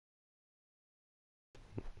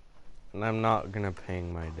And I'm not gonna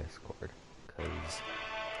ping my Discord, cause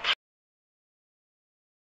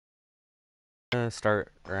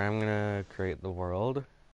I'm gonna create the world.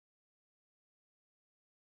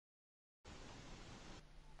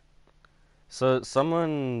 So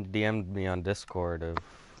someone DM'd me on Discord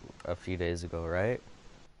a few days ago, right?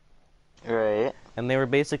 Right. And they were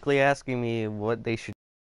basically asking me what they should.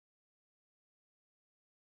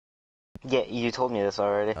 Yeah, you told me this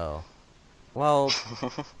already. Oh. Well,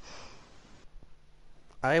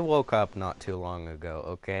 I woke up not too long ago,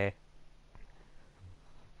 okay?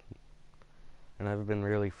 And I've been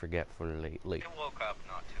really forgetful lately. I woke up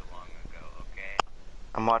not too long ago, okay?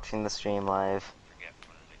 I'm watching the stream live.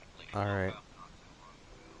 Alright.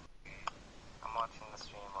 I'm watching the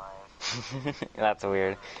stream live. That's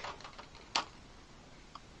weird.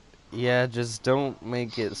 Yeah, just don't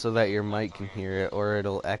make it so that your mic can hear it or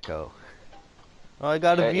it'll echo. Oh, I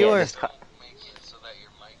got a viewer!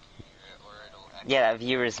 Yeah, that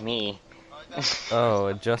viewer's me. Oh,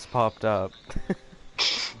 it just popped up.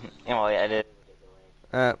 Oh, yeah, it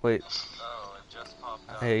is. Wait.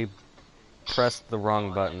 I pressed the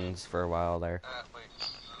wrong buttons for a while there.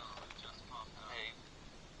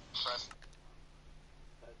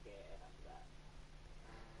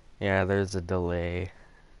 Yeah, there's a delay,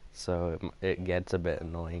 so it gets a bit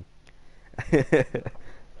annoying.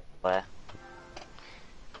 What?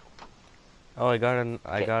 Oh, I got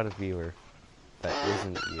a viewer that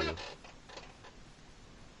isn't you.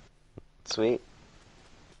 Sweet.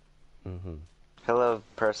 Mm-hmm. Hello,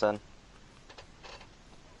 person.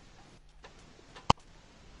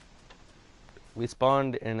 We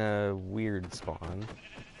spawned in a weird spawn.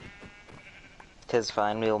 'Tis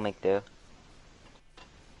fine, we'll make do.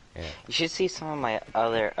 Yeah. You should see some of my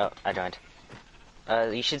other... Oh, I joined.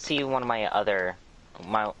 You should see one of my other...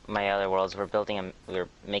 My other worlds. We're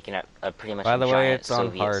making a pretty much By the way, giant it's on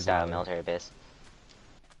hard Soviet-style mode. military base.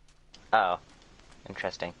 Oh.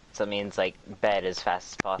 Interesting. So it means, like, bed as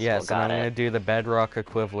fast as possible. Yes, and I'm Got it. gonna do the bedrock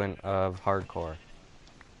equivalent of hardcore.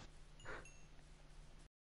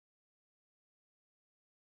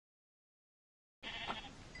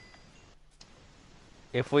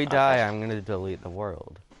 If we die, I'm gonna delete the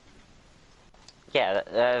world. Yeah,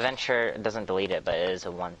 the adventure doesn't delete it, but it is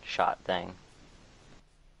a one-shot thing.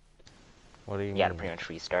 What do you mean? You gotta pretty much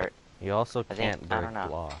restart. You also can't I break don't know.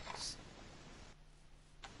 blocks.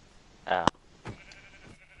 Oh.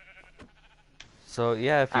 So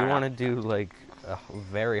yeah, if I you don't want know. to do like a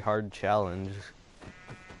very hard challenge,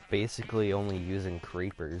 basically only using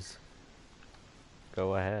creepers,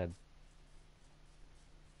 go ahead.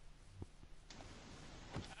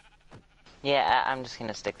 Yeah, I'm just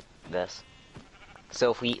gonna stick with this.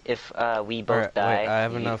 So if we both die, wait, I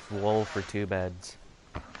have enough wool for 2 beds.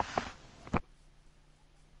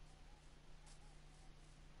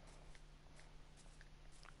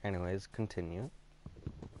 Anyways, continue.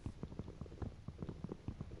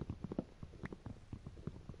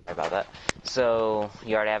 Sorry about that. So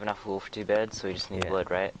you already have enough wool for 2 beds, so we just need wood,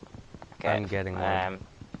 right? Okay. I'm getting wood.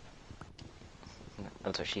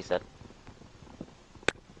 That's what she said.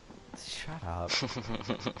 Shut up.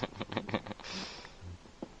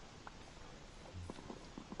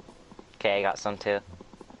 Okay, I got some too.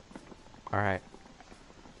 Alright.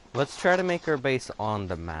 Let's try to make our base on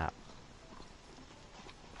the map.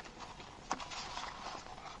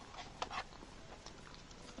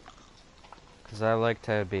 Because I like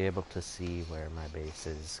to be able to see where my base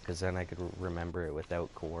is, because then I could remember it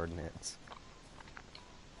without coordinates.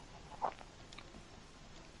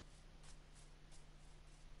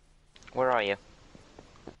 Where are you?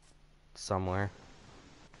 Somewhere.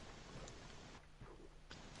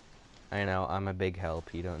 I know, I'm a big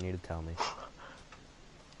help, you don't need to tell me.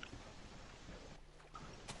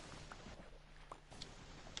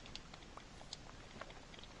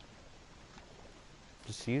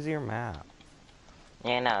 Just use your map.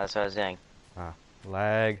 Yeah, no, that's what I was doing. Ah,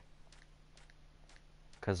 lag.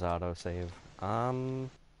 Cause autosave.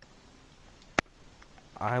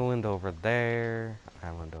 Island over there.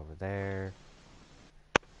 Island over there.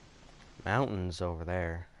 Mountains over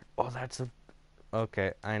there. Oh, that's a...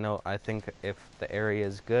 Okay, I know. I think if the area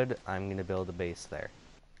is good, I'm gonna build a base there.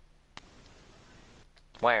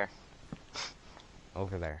 Where?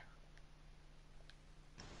 Over there.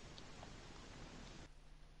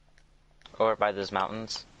 Over by those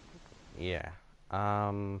mountains? Yeah.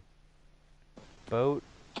 Boat.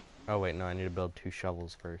 Oh wait, no, I need to build 2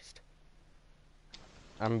 shovels first.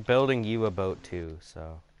 I'm building you a boat too,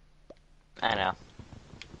 so... I know.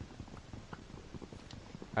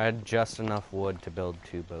 I had just enough wood to build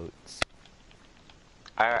 2 boats.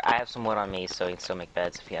 I have some wood on me, so you can still make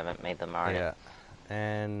beds if you haven't made them already. Yeah.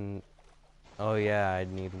 And Oh yeah,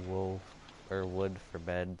 I'd need wool or wood for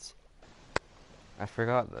beds. I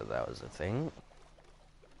forgot that that was a thing.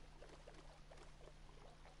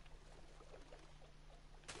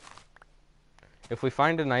 If we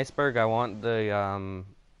find an iceberg, I want the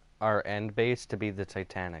our end base to be the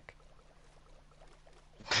Titanic.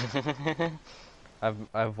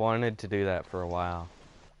 I've wanted to do that for a while.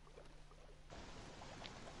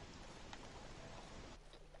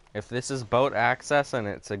 If this is boat access and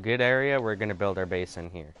it's a good area, we're gonna build our base in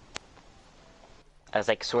here. As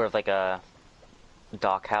like sort of like a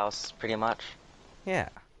dock house, pretty much. Yeah.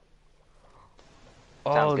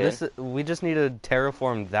 Sounds Oh, good. we just need to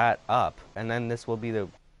terraform that up, and then this will be the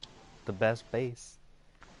best base.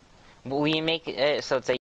 We make it so it's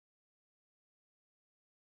a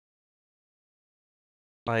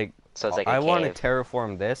Like, so it's like a I want to cave.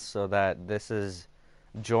 terraform this so that this is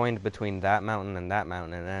joined between that mountain and that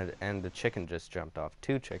mountain, and the chicken just jumped off.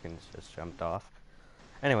 Two chickens just jumped off.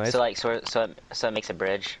 So Anyways, like so it makes a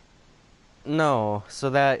bridge. no, so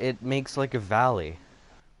that it makes like a valley.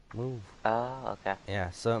 Move. Oh, okay. Yeah,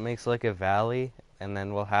 so it makes like a valley, and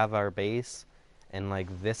then we'll have our base in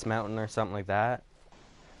like this mountain or something like that,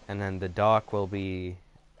 and then the dock will be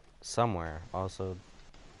somewhere. Also,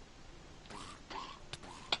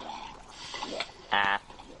 Ah,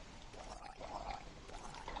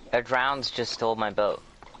 a drown's just stole my boat.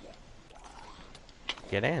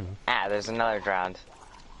 get in. Ah, there's another drowned.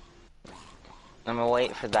 I'm gonna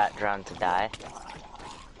wait for that drowned to die.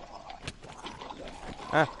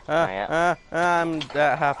 Oh yeah, I'm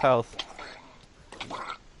at half health.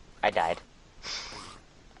 I died.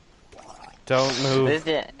 Don't move. This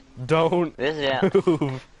didn't. Don't This didn't.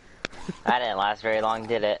 move. That didn't last very long,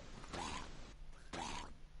 did it?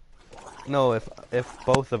 No, if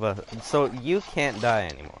both of us, so you can't die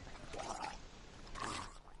anymore.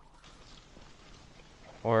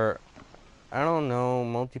 Or I don't know,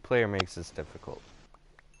 multiplayer makes this difficult.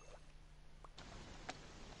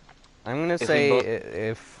 I'm gonna If we say both.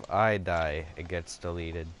 if I die, it gets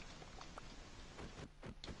deleted.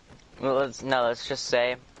 Well, let's just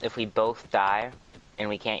say if we both die, and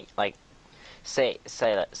we can't like say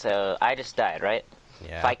that. So I just died, right?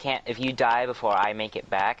 Yeah. If you die before I make it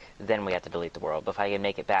back, then we have to delete the world. But if I can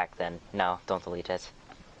make it back, then no, don't delete it.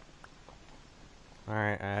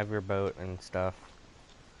 Alright, I have your boat and stuff.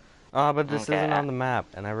 But this Okay, isn't on the map,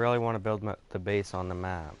 and I really want to build the base on the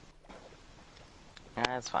map.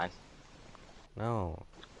 that's fine. No.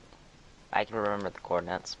 I can remember the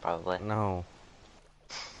coordinates, probably. No.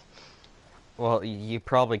 Well, you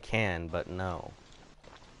probably can, but no.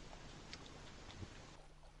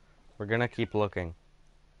 We're gonna keep looking.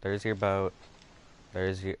 There's your boat.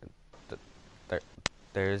 There's your... Th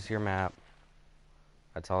there's your map.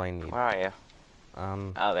 That's all I need. Where are you?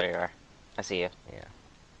 Um, Oh, there you are. I see you. yeah.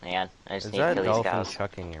 Hang on, I just Is need to that kill these dolphin cows.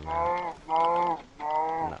 chucking your map?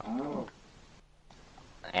 No.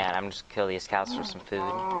 And I'm just kill these cows for some food.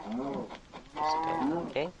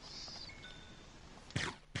 Okay.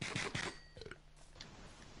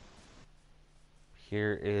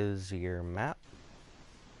 Here is your map.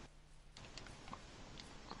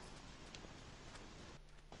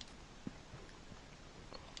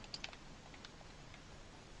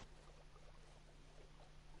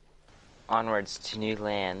 Onwards to new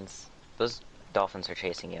lands. Those dolphins are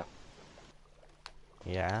chasing you.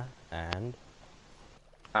 Yeah, and...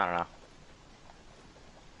 I don't know.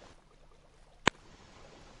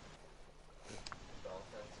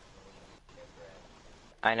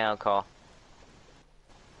 I know, Cole.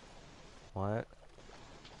 What?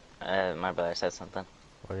 My brother said something.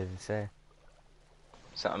 What did he say?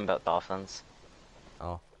 Something about dolphins.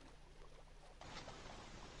 Oh.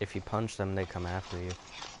 If you punch them, they come after you.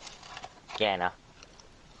 Yeah, I know.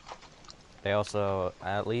 They also,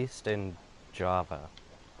 at least in Java,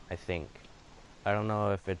 I think. I don't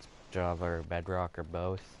know if it's Java or Bedrock or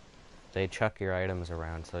both. They chuck your items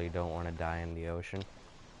around so you don't want to die in the ocean.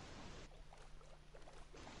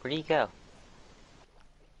 Where do you go?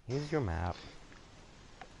 Use your map.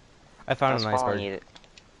 I I found was an following iceberg. you.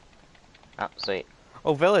 Oh, sweet.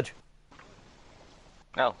 Oh, village!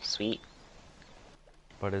 Oh, sweet.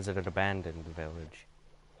 But is it an abandoned village?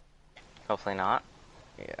 Hopefully not.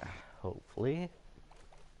 Yeah, hopefully.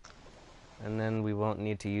 And then we won't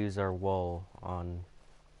need to use our wool on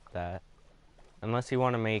that. Unless you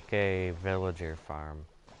want to make a villager farm.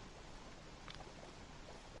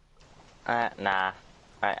 Nah.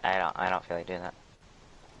 I don't feel like doing that.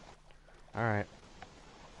 Alright.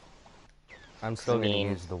 I'm Cause still gonna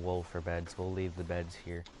use the wool for beds. We'll leave the beds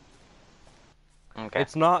here. Okay.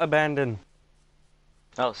 It's not abandoned.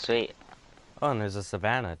 Oh, sweet. Oh, and there's a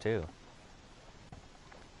savanna too.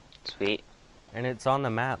 Sweet. And it's on the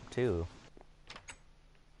map, too.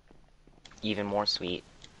 Even more sweet.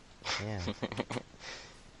 Yeah.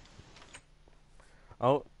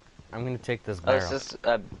 Oh, I'm gonna take this Oh, this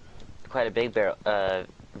barrel. is quite a big barrel.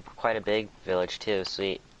 Quite a big village too.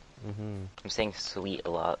 Sweet. Mm-hmm. I'm saying sweet a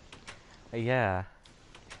lot. Yeah.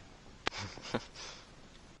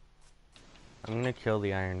 I'm gonna kill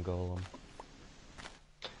the iron golem.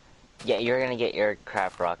 Yeah, you're gonna get your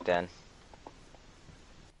crap rocked in.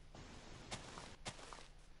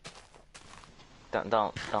 Don't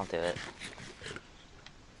do it.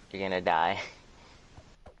 You're gonna die.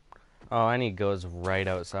 Oh, and he goes right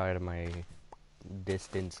outside of my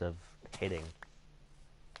distance of hitting.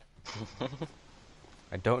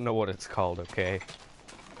 I don't know what it's called, okay?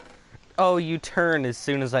 Oh, you turn as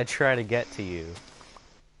soon as I try to get to you.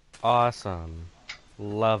 Awesome.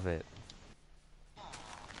 Love it.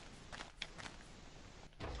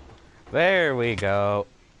 There we go.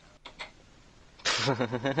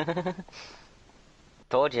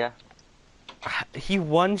 Told ya. He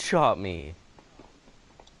one-shot me.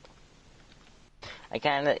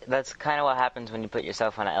 That's kinda what happens when you put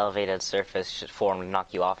yourself on an elevated surface for him to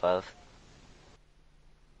knock you off of.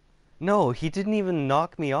 No, he didn't even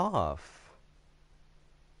knock me off.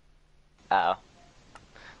 Uh oh.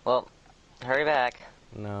 Well, hurry back.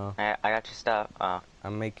 No, I got your stuff. Oh.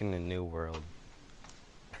 I'm making a new world.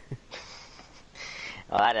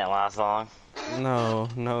 Well, that didn't last long.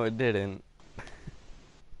 No, it didn't.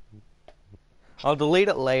 I'll delete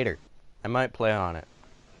it later. I might play on it.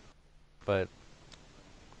 But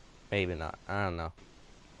maybe not. I don't know.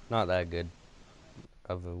 Not that good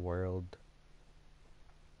of a world.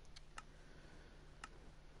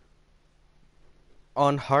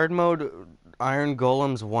 On hard mode, Iron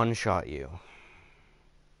Golems one-shot you.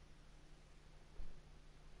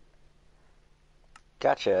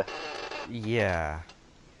 Gotcha. Yeah.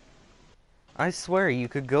 I swear, you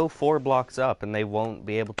could go 4 blocks up and they won't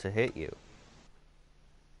be able to hit you.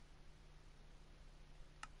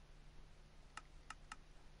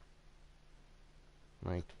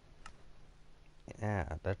 Like, yeah,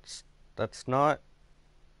 that's not...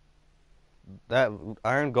 That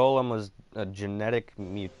Iron Golem was a genetic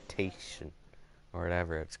mutation, or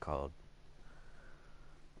whatever it's called.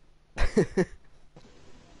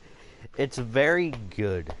 It's very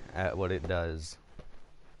good at what it does.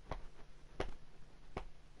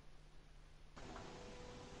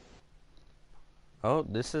 Oh,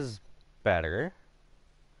 this is better.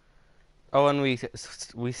 Oh, and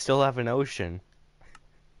we still have an ocean.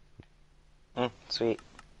 Sweet.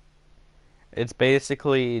 It's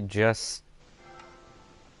basically just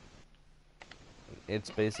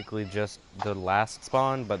the last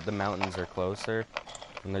spawn, but the mountains are closer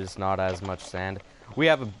and there's not as much sand. We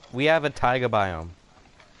have a taiga biome.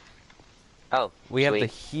 Oh, We have the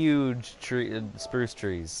sweet. huge spruce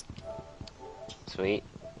trees. Sweet.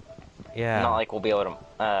 Not Yeah. like we'll be able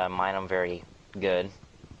to mine them very good.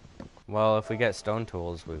 Well, if we get stone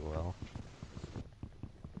tools, we will.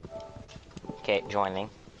 Okay, joining.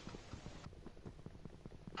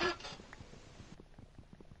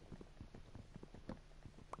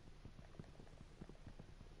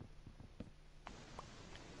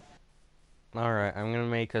 Alright, I'm gonna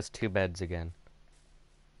make us 2 beds again.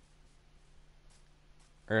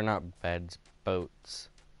 Or not beds, boats.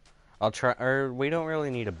 I'll try, or we don't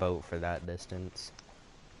really need a boat for that distance.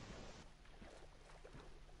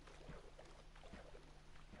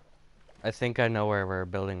 I think I know where we're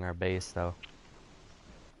building our base, though.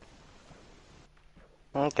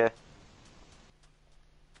 Okay.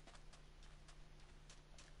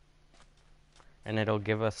 And it'll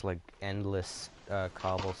give us, like, endless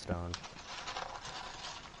cobblestone.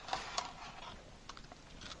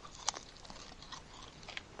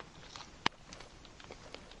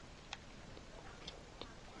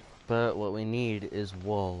 But what we need is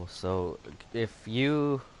wool, so if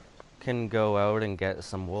you can go out and get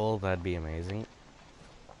some wool, that'd be amazing.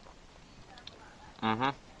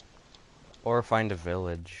 Mm-hmm. Or find a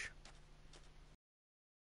village.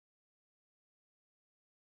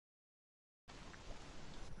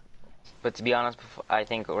 But to be honest, I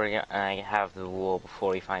think we're gonna have the wool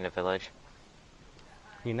before we find a village.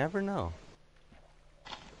 You never know.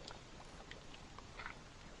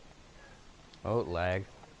 Oh, lag.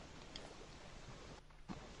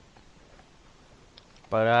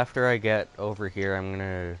 But after I get over here, I'm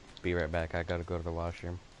gonna be right back. I gotta go to the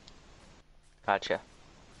washroom. Gotcha.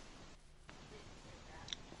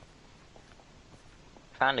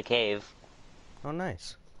 Found a cave. Oh,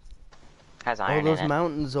 nice. Has Oh, iron in those it.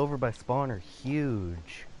 mountains over by spawn are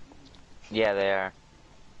huge. Yeah, they are.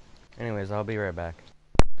 Anyways, I'll be right back.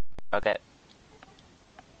 Okay.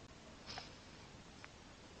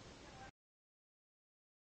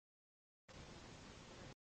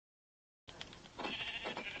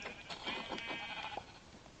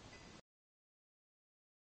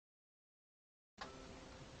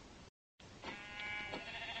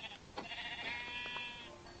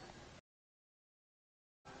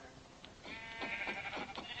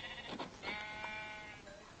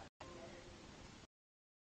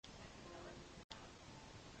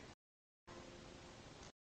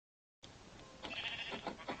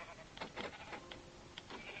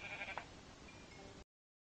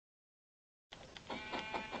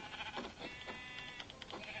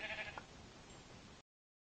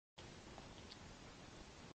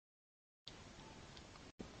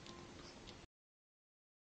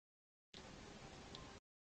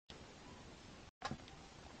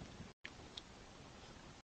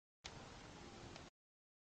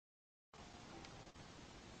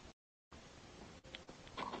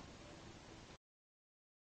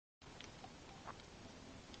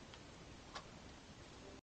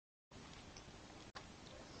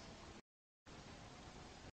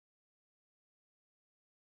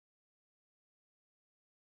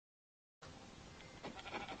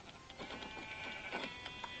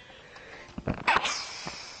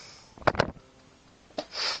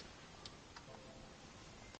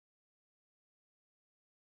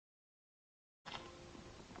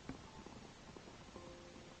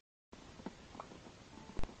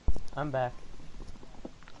 I'm back.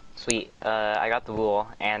 Sweet. I got the wool,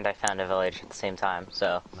 and I found a village at the same time,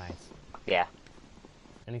 so, Nice. yeah.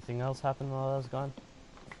 Anything else happened while I was gone?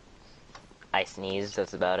 I sneezed,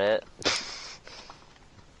 that's about it.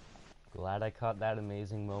 Glad I caught that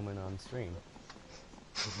amazing moment on stream.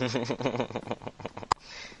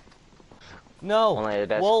 No! Only the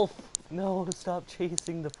best. Wolf! No, stop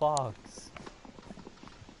chasing the fox.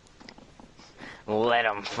 Let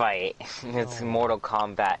them fight. It's No. Mortal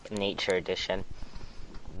Kombat Nature Edition.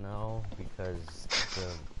 No, because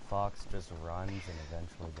the fox just runs and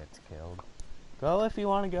eventually gets killed. Go if you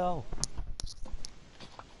want to go.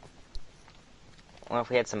 What if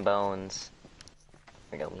we had some bones?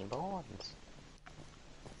 We don't need bones.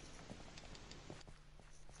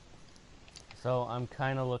 So I'm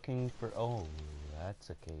kind of looking for... Oh, that's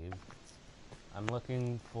a cave. I'm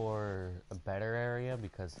looking for a better area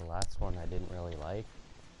because the last one I didn't really like.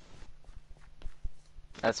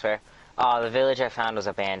 That's fair. Oh, the village I found was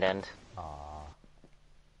abandoned. Aw.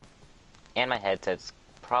 And my headset's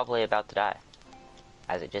probably about to die.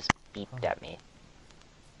 As it just beeped Oh. at me.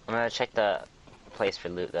 I'm gonna check the place for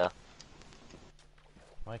loot, though.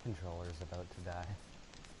 My controller's about to die.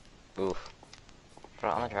 Oof. Put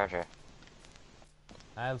it on the charger.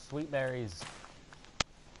 I have sweet berries.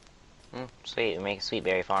 Sweet, we make a sweet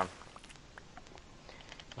berry farm.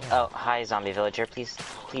 Yeah. Oh, hi, zombie villager. Please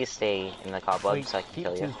stay in the cobweb Wait, so I can keep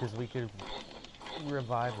kill two you. because we could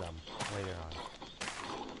revive them later on.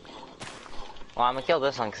 Well, I'm gonna kill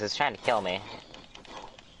this one because it's trying to kill me.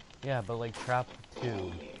 Yeah, but like trap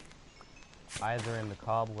two, either in the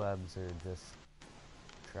cobwebs or just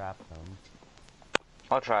trap them.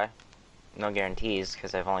 I'll try. No guarantees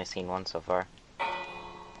because I've only seen one so far.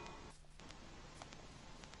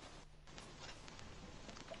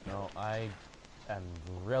 No, I am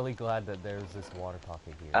really glad that there's this water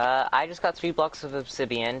pocket here. I just got 3 blocks of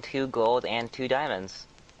obsidian, 2 gold, and 2 diamonds.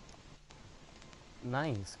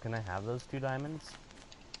 Nice. Can I have those 2 diamonds?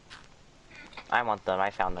 I want them. I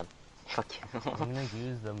found them. Fuck you. I'm gonna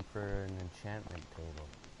use them for an enchantment table.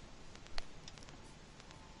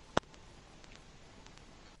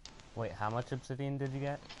 Wait, how much obsidian did you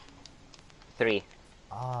get? 3.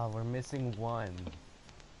 Ah, we're missing 1.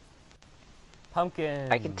 Pumpkins!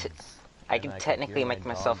 I can technically make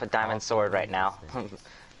myself a diamond sword right now.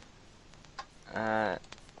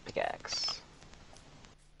 Pickaxe.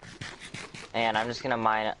 And I'm just gonna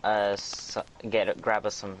mine grab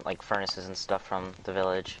us some like furnaces and stuff from the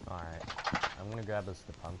village. Alright. I'm gonna grab us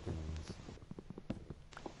the pumpkins.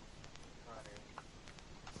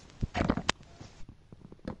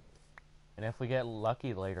 And if we get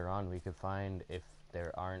lucky later on, we could find, if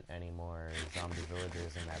there aren't any more zombie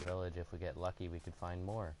villagers in that village, if we get lucky, we could find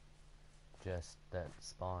more. Just that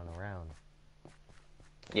spawn around.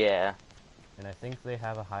 Yeah. And I think they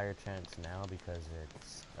have a higher chance now because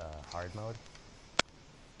it's hard mode.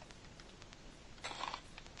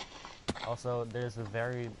 Also, there's a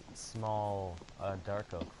very small dark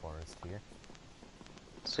oak forest here.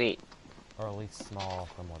 Sweet. Or at least small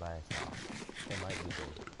from what I saw. It might be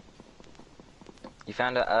big. You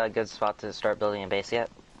found a good spot to start building a base yet?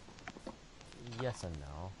 Yes and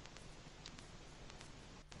no.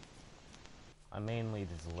 I'm mainly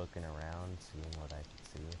just looking around, seeing what I can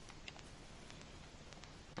see.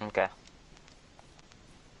 Okay.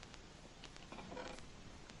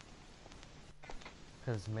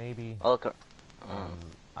 Because maybe... Oh, look.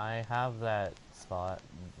 I have that spot,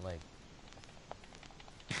 like...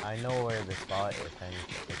 I know where the spot,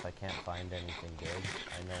 if I can't find anything good,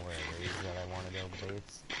 I know where it is that I want to build a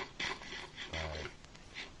base. But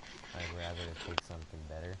I'd rather take something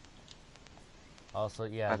better. Also,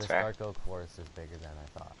 yeah, That's this fair. dark oak forest is bigger than I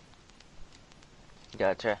thought.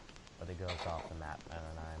 Gotcha. But it goes off the map, and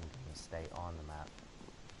then I'm going to stay on the map.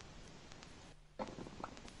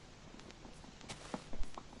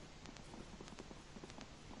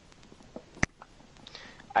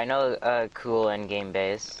 I know a cool in-game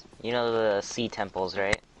base. You know the sea temples,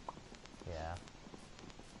 right? Yeah.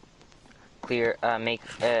 Make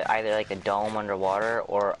either like a dome underwater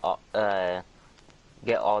or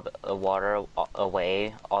get all the water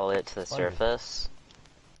away all the way to the Sponges. surface.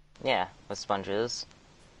 Yeah, with sponges.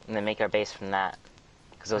 And then make our base from that.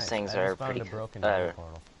 Because those Nice. things I are just found pretty... a broken nether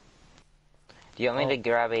portal. Do you want me to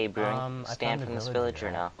grab a brewing I stand found a from this village village or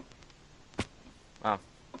here. no? Oh.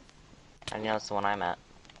 I know it's the one I'm at.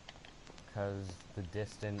 Because the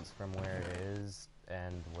distance from where it is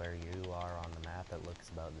and where you are on the map, it looks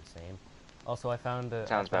about the same. Also, I found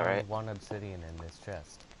Sounds about right. 1 obsidian in this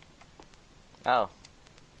chest. Oh.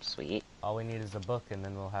 Sweet. All we need is a book, and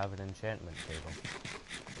then we'll have an enchantment table.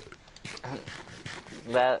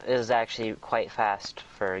 That is actually quite fast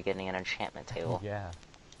for getting an enchantment table. Yeah.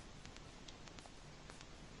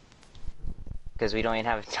 Because we don't even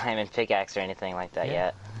have a diamond pickaxe or anything like that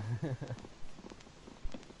Yeah. yet.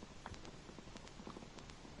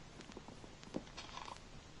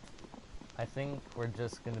 I think we're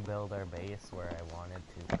just gonna build our base where I wanted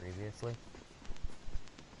to previously.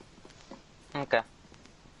 Okay.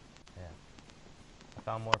 Yeah. I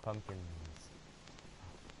found more pumpkins.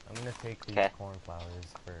 I'm gonna take these Okay. cornflowers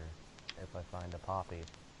for if I find a poppy,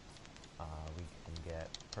 we can get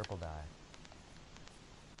purple dye.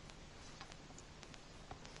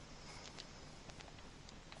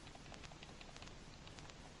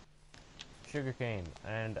 Sugarcane,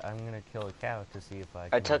 and I'm gonna kill a cow to see if I I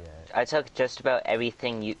can took get... I took just about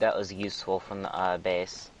everything that was useful from the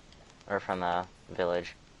base, or from the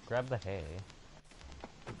village. Grab the hay.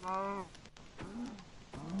 I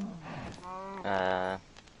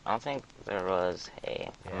don't think there was hay.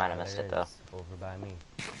 I might Yeah, have missed there it though. is, over by me.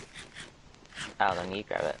 Oh, then you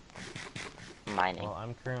grab it. Mining. Well,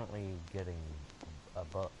 I'm currently getting a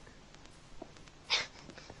book.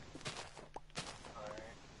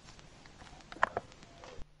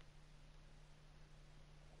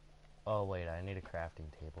 Oh wait, I need a crafting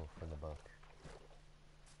table for the book.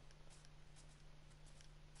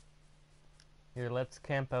 Here, let's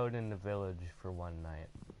camp out in the village for one night.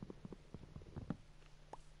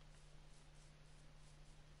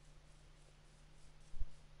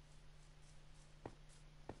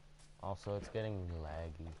 Also, it's getting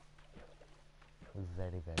laggy.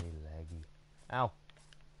 Very, very laggy. Ow!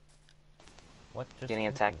 What just Getting hit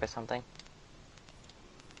me? attacked by something.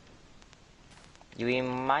 You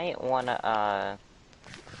might wanna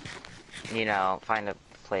you know, find a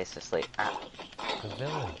place to sleep. The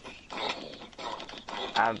village!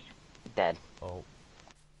 I'm dead. Oh.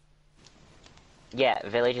 Yeah,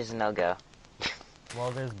 village is a no-go.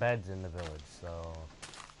 Well, there's beds in the village, so...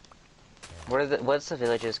 Yeah. What's the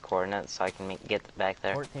village's coordinates so I can get back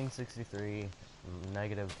there? 1463,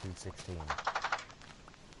 negative 216.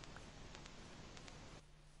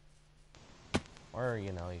 Or,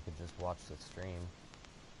 you know, you could just watch the stream.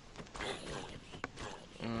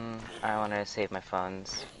 I want to save my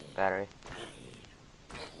phone's battery.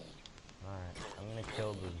 Alright, I'm gonna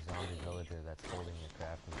kill the zombie villager that's holding the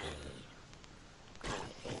crafting table.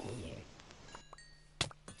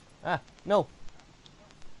 Ah! No!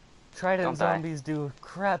 Trident Don't die. zombies do a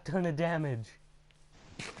crap ton of damage.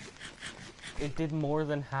 It did more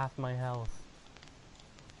than half my health.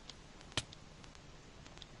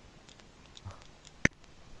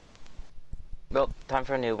 Well, time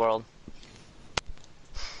for a new world.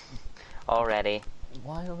 Already.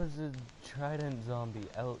 Why was a trident zombie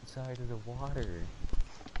outside of the water?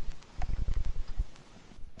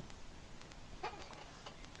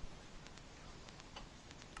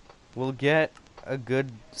 We'll get a good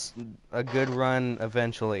run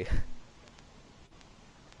eventually.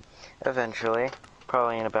 Eventually.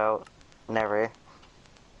 Probably in about never.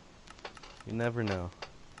 You never know.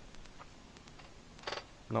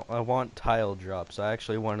 No, I want tile drops. I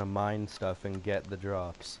actually want to mine stuff and get the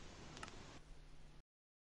drops.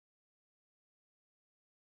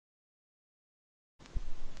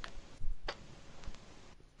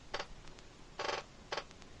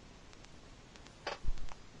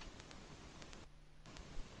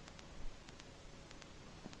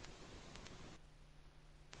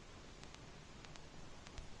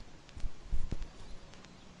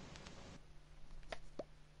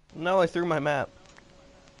 No, I threw my map.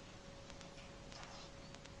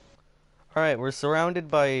 Alright, we're surrounded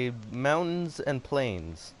by mountains and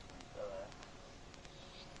plains.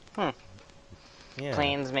 Hmm. Yeah.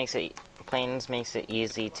 Plains makes it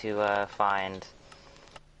easy to find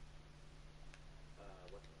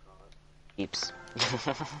peeps.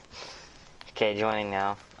 Okay, joining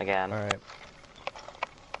now again. Alright.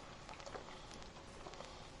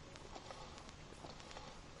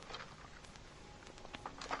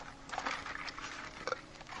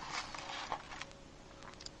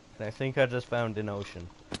 And I think I just found an ocean.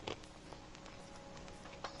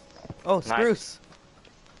 Oh, Nice. spruce!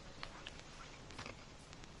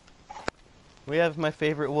 We have my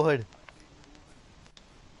favorite wood.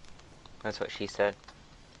 That's what she said.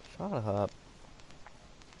 Shut up.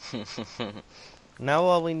 Now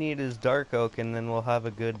all we need is dark oak and then we'll have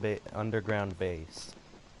a good underground base.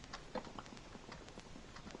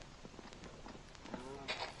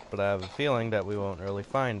 But I have a feeling that we won't really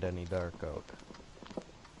find any dark oak.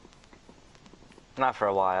 Not for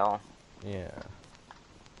a while. Yeah.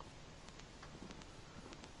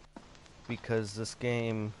 Because this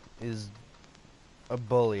game is a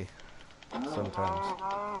bully sometimes.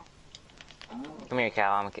 Come here,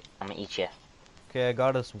 cow. I'm gonna eat you. Okay, I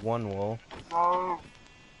got us one wool.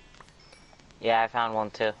 Yeah, I found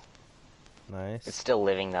one too. It's Nice. still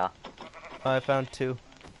living though. I found two.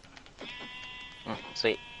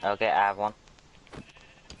 Sweet. Okay, I have one.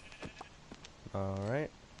 Alright.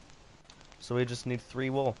 So we just need 3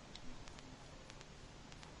 wool.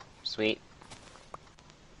 Sweet.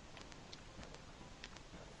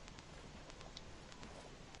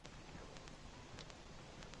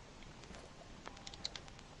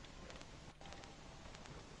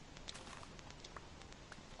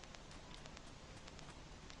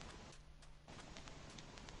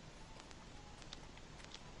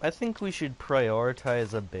 I think we should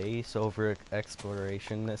prioritize a base over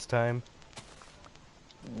exploration this time.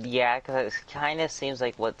 Yeah, because it kind of seems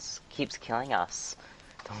like what keeps killing us.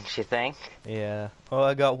 Don't you think? Yeah. Oh,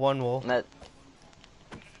 I got 1 wool. No,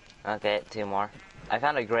 okay, 2 more. I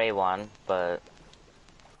found a gray one, but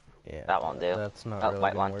Yeah, that won't do. that's not Oh, really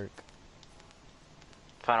white gonna one. work.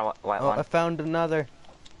 Found a white Oh, I one. found another.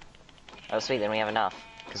 Oh, sweet, then we have enough.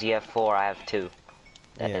 Because you have 4, I have 2.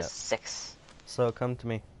 That is Yeah. 6. So come to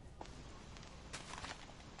me.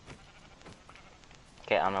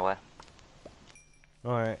 Okay, on my way.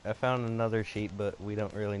 Alright, I found another sheep, but we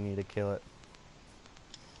don't really need to kill it.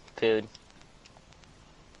 Food.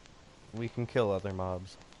 We can kill other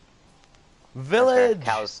mobs. That's fair. Village!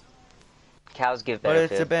 Cows give But better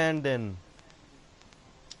it's food. abandoned.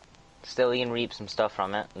 Still, you can reap some stuff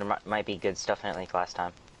from it. There might be good stuff in it like last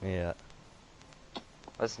time. Yeah.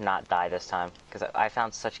 Let's not die this time, because I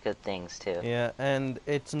found such good things, too. Yeah, and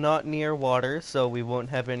it's not near water, so we won't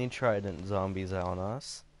have any trident zombies on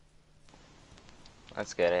us.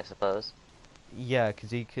 That's good, I suppose. Yeah,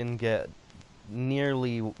 'cause he can get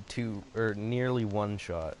nearly 2, or nearly 1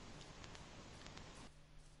 shot.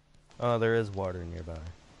 Oh, there is water nearby.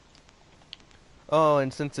 Oh,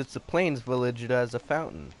 and since it's a plains village, it has a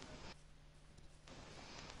fountain.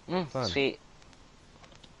 Fun. Sweet.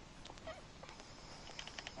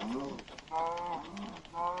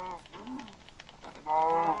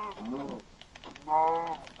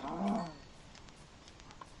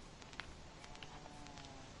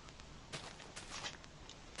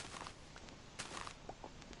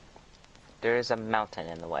 There is a mountain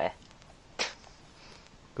in the way.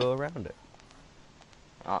 Go around it.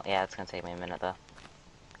 Oh, yeah, it's gonna take me a minute, though.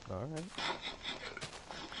 Alright.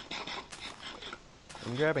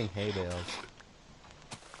 I'm grabbing hay bales.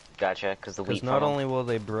 Gotcha, because the Because wheat not from them. only will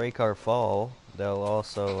they break our fall, they'll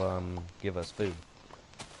also give us food.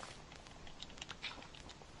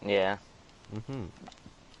 Yeah. Mm-hmm.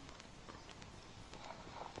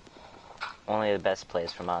 Only the best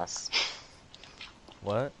plays from us.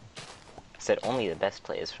 What? I said only the best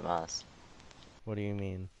plays from us. What do you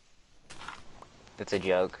mean? It's a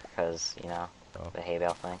joke, because, you know, Oh. the hay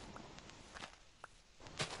bale thing.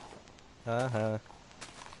 Uh-huh.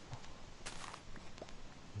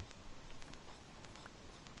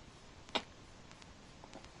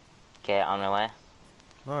 Okay, on my way.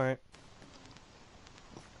 Alright.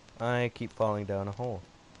 I keep falling down a hole.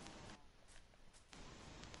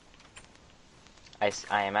 I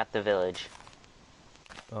am at the village.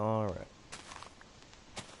 Alright.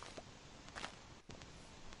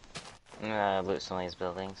 I'm gonna loot some of these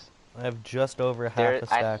buildings. I have just over half There, a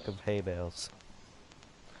stack of hay bales.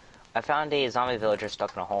 I found a zombie villager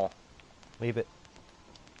stuck in a hole. Leave it.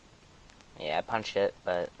 Yeah, I punched it,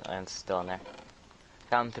 but it's still in there.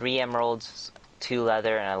 Found 3 emeralds, 2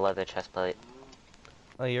 leather, and a leather chestplate.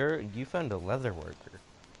 Oh, you found a leather worker.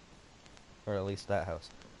 Or at least that house.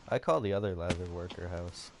 I call the other leather worker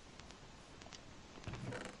house.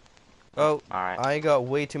 Oh, Alright. I got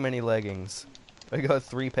way too many leggings. I got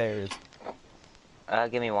 3 pairs.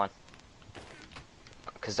 Give me 1.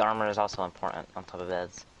 Because armor is also important on top of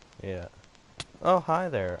beds. Yeah. Oh, hi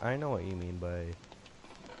there. I know what you mean by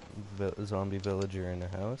zombie villager in a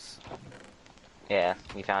house. Yeah,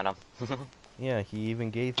 you found him. Yeah, he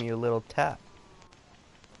even gave me a little tap.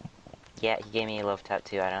 Yeah, he gave me a love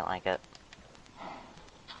tattoo. I don't like it.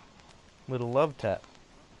 Little love tap.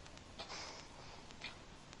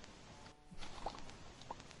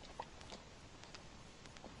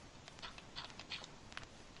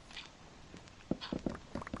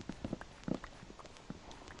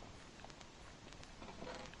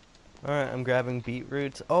 Alright, I'm grabbing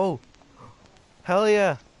beetroots. Oh! Hell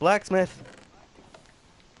yeah! Blacksmith!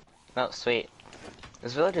 Oh, sweet.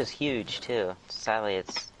 This village is huge, too. Sadly,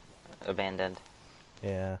 it's abandoned.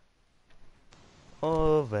 Yeah.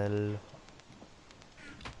 Oh well.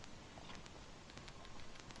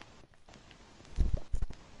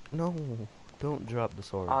 No, don't drop the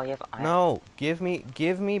sword. Oh, you have iron. No, give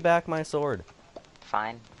me back my sword.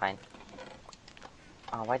 Fine, fine.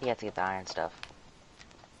 Oh, why do you have to get the iron stuff?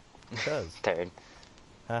 Because. Third.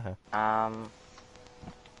 Haha. Um,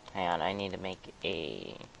 hang on, I need to make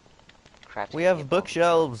a We crafting have table real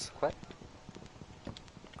bookshelves quick.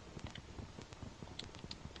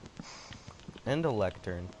 and a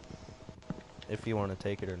lectern, if you want to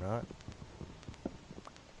take it or not.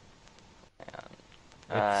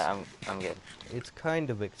 It's I'm good. it's kind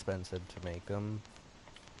of expensive to make them.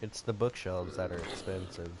 It's the bookshelves that are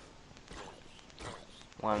expensive.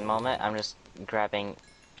 One moment, I'm just grabbing,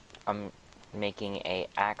 I'm making a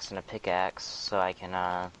axe and a pickaxe so I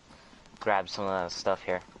can, grab some of the stuff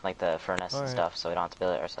here, like the furnace and Alright. stuff, so we don't have to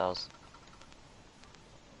build it ourselves.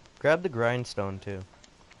 Grab the grindstone too.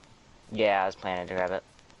 Yeah, I was planning to grab it.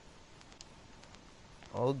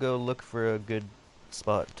 I'll go look for a good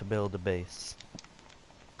spot to build a base.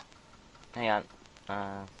 Hang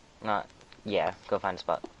on. Not. Yeah, go find a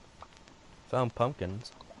spot. Found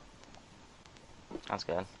pumpkins. That's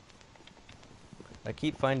good. I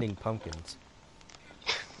keep finding pumpkins.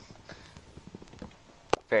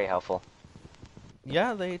 Very helpful.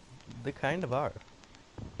 Yeah, they kind of are.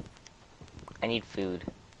 I need food.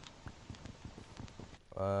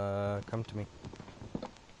 Come to me.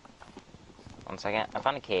 One second. I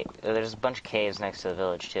found a cave. There's a bunch of caves next to the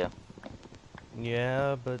village, too.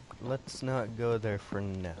 Yeah, but let's not go there for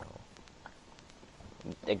now.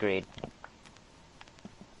 Agreed.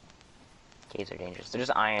 Caves are dangerous. There's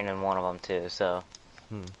iron in one of them, too, so...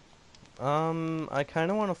 I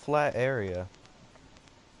kind of want a flat area.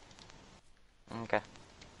 Okay.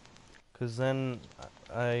 Because then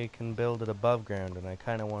I can build it above ground, and I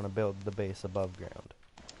kind of want to build the base above ground.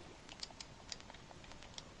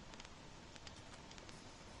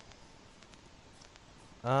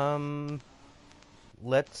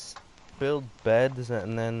 Let's build beds,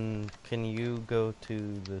 and then can you go to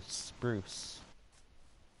the spruce?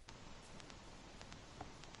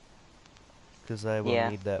 Because I will Yeah.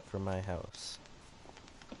 need that for my house.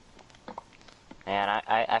 And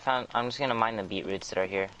I found... I'm just gonna mine the beetroots that are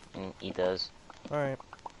here and eat those. Alright.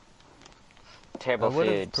 I Terrible would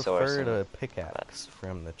have food source preferred and... a pickaxe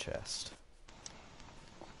from the chest.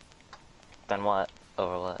 Then what?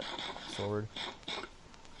 Over what? Sword.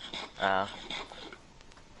 Well,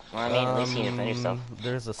 I mean, at least you need to defend yourself.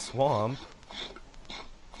 There's a swamp.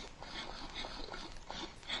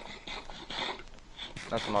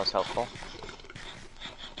 That's the most helpful.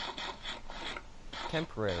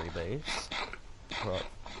 Temporary base. Well,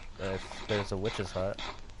 if there's a witch's hut.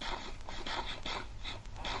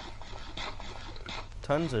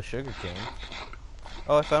 Tons of sugarcane.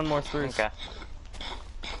 Oh, I found more spruce. Okay.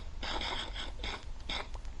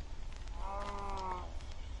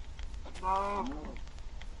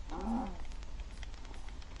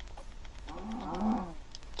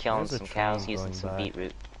 Killing There's a some cows train using going some by,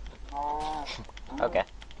 beetroot. Okay.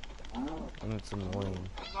 and it's annoying.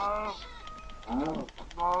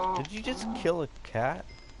 Did you just kill a cat?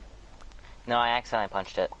 No, I accidentally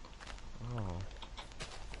punched it. Oh.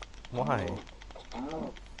 Why?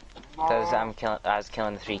 Because I was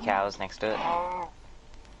killing the 3 cows next to it.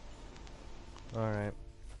 Alright.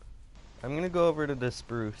 I'm gonna go over to the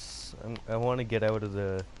spruce. I want to get out of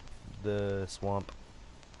the swamp.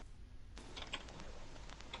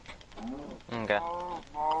 Okay.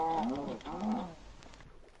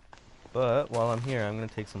 But while I'm here, I'm gonna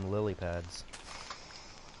take some lily pads.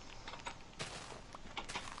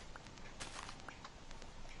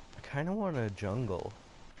 I kind of want a jungle.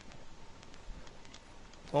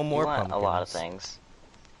 Oh, You more want pumpkins. a lot of things.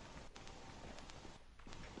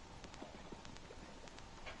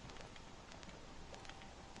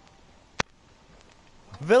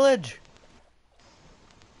 Village!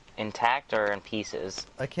 Intact or in pieces?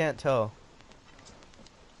 I can't tell.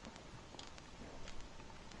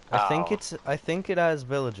 Oh. I think it has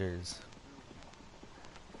villagers.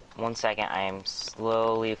 1 second, I am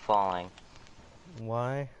slowly falling.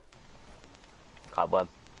 Why? Cobweb.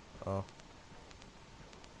 Oh.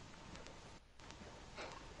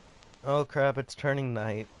 Oh crap, it's turning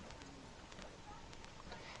night.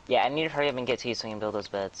 Yeah, I need to hurry up and get to you so we can build those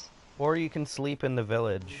beds. Or you can sleep in the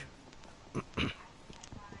village.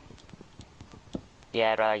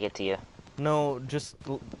 Yeah, I'd rather get to you. No, just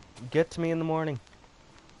get to me in the morning.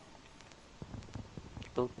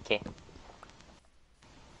 Okay.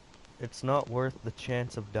 It's not worth the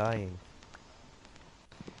chance of dying.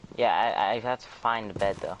 Yeah, I have to find a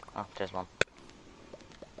bed though. Oh, there's one.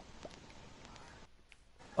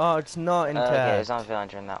 Oh, it's not Okay, there's not a intact.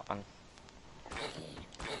 villager in that one.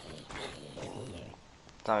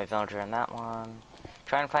 Zombie villager in that one.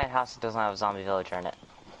 Try and find a house that doesn't have a zombie villager in it.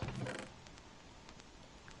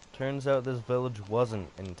 Turns out this village wasn't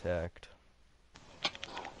intact.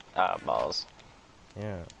 Ah, balls.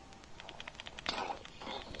 Yeah.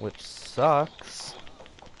 Which sucks.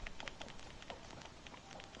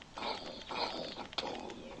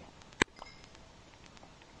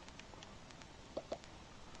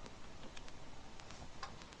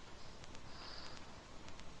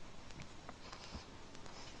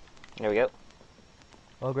 There we go.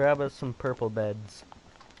 I'll grab us some purple beds.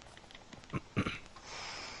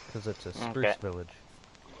 Because it's a spruce Okay. village.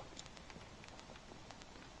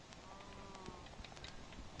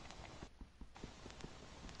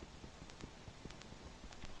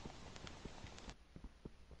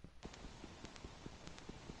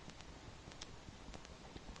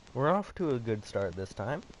 We're off to a good start this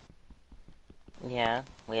time. Yeah,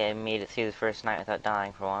 we had made it through the first night without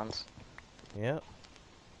dying for once. Yep.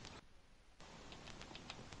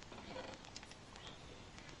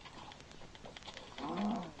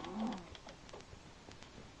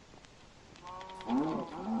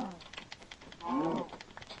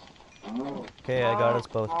 Okay, I got us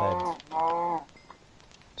both beds.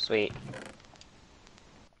 Sweet.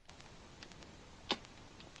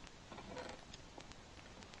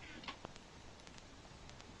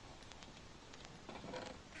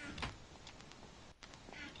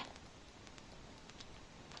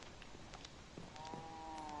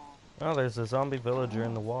 Oh, there's a zombie villager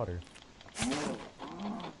in the water.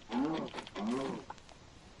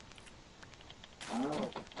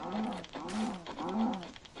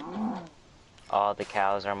 All the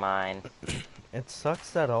cows are mine. It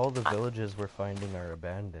sucks that all the villages we're finding are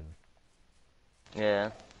abandoned.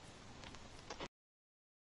 Yeah.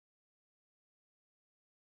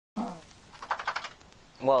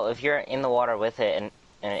 Well, if you're in the water with it and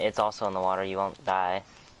it's also in the water, you won't die.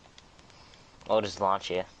 It'll just launch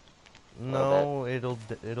you a little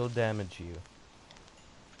bit. No, it'll damage you.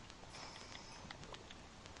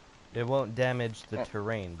 It won't damage the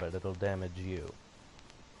terrain, but it'll damage you.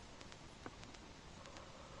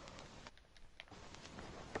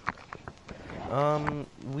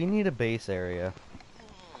 We need a base area.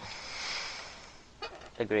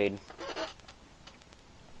 Agreed.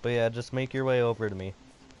 But yeah, just make your way over to me.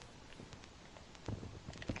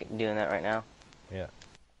 Doing that right now. Yeah.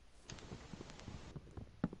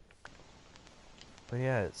 But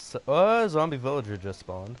yeah, it's... Oh, a zombie villager just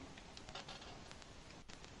spawned.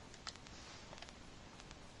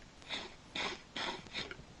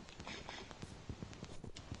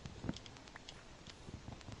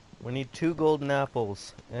 We need 2 golden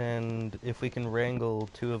apples, and if we can wrangle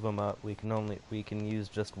 2 of them up, we can use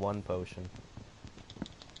just 1 potion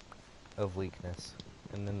of weakness,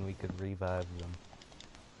 and then we could revive them.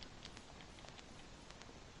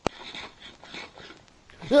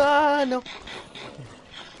 Ah, no!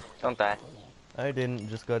 Don't die. I didn't,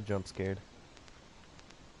 just got jump scared.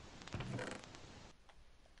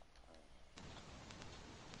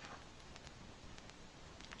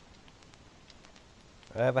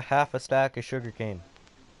 I have a half a stack of sugarcane.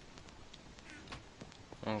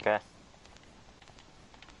 Okay.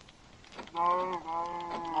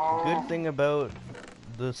 Good thing about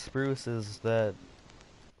the spruce is that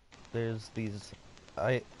there's these...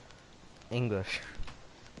 English.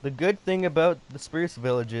 The good thing about the spruce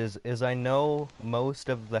villages is I know most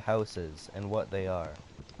of the houses and what they are.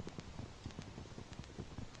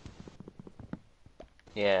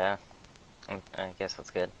 Yeah. I guess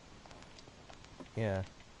that's good. Yeah.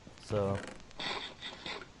 So...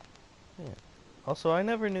 yeah. Also, I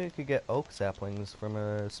never knew you could get oak saplings from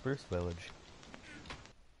a spruce village.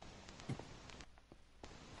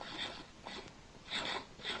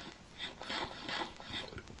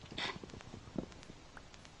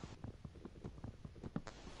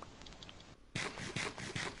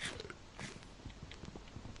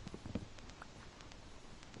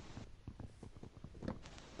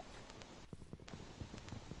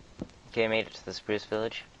 Okay, I made it to the spruce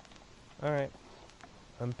village. Alright.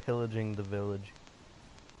 I'm pillaging the village.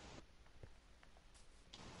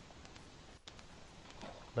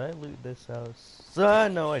 Did I loot this house?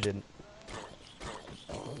 No, I didn't.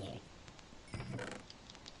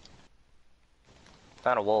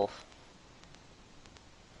 Found a wolf.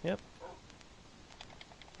 Yep.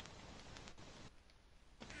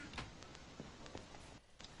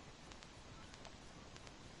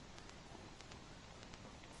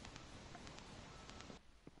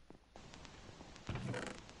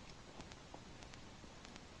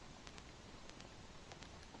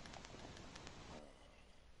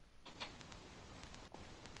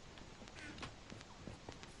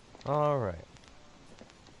 Alright.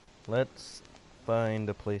 Let's find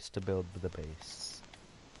a place to build the base.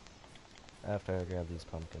 After I grab these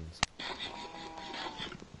pumpkins.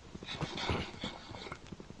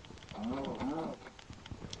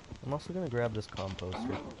 I'm also gonna grab this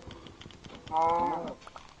composter.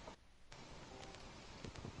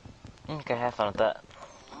 Okay, have fun with that.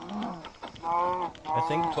 I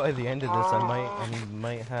think by the end of this, I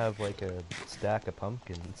might have like a stack of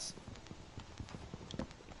pumpkins.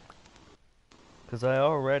 Cause I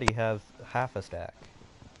already have half a stack.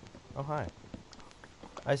 Oh hi,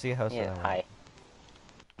 I see a house that Yeah, I want. hi.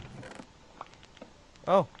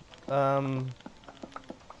 Oh, um,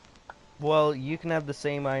 well you can have the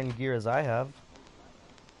same iron gear as I have.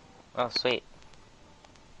 Oh, sweet.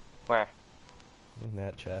 Where? In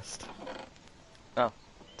that chest. Oh,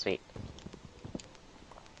 sweet.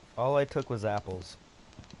 All I took was apples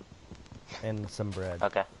and some bread.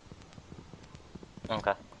 Okay.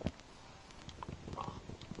 Okay.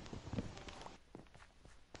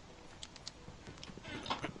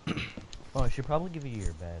 Oh, I should probably give you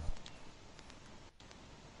your bed.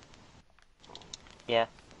 Yeah.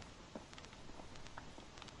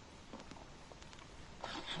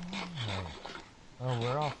 Alright. Oh,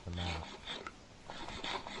 we're off the map.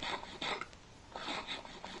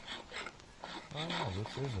 Oh yeah,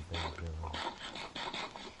 this is a big village.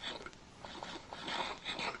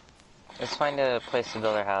 Let's find a place to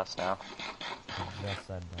build our house now. Best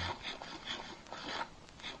said done.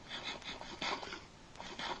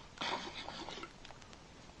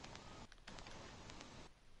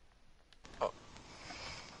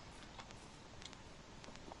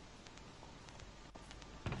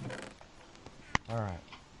 Alright.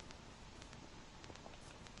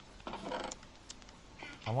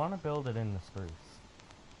 I want to build it in the spruce.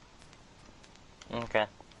 Okay.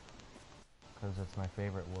 Because it's my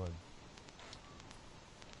favorite wood.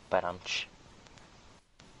 But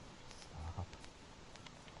Stop.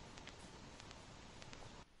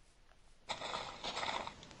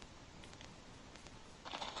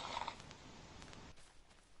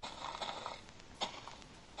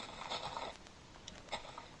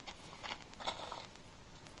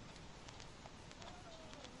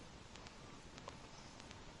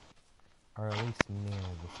 Or at least near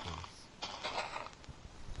the spruce.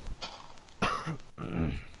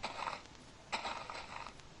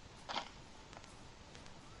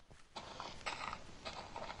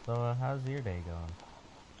 So, how's your day going?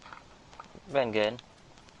 been good. Um,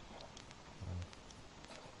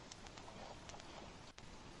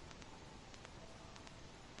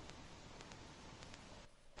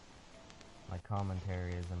 my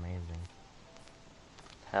commentary is amazing.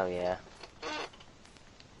 Hell yeah.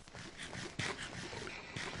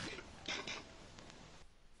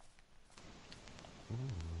 Ooh.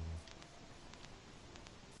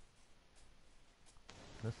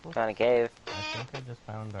 This looks... Found a cave. I think I just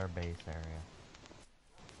found our base area.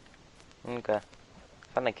 Okay.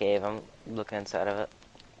 Found a cave. I'm looking inside of it.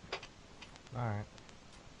 Alright.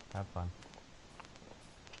 Have fun.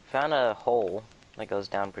 Found a hole that goes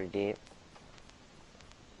down pretty deep.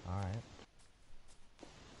 Alright.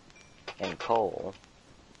 And coal.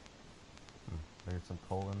 There's some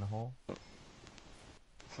coal in the hole.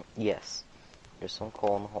 Yes. There's some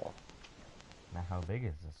coal in the hole. Now how big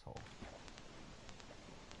is this hole?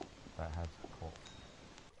 That has coal.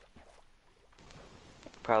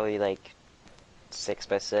 Probably like 6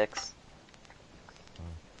 by 6. Hmm.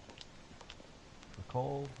 The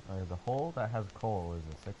coal, or the hole that has coal is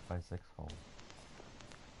a 6 by 6 hole.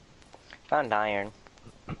 Found iron.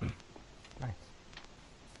 Nice.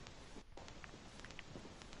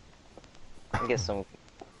 Get some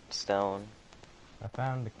stone. I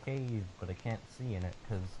found a cave, but I can't see in it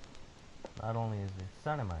because not only is there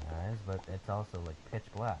sun in my eyes, but it's also like pitch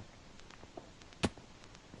black.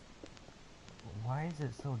 Why is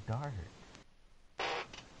it so dark? I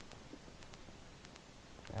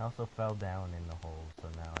also fell down in the hole, so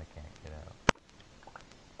now I can't get out.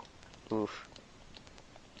 Oof.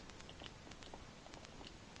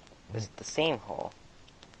 It's Wait, the same hole.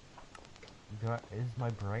 is my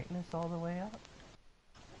brightness all the way up?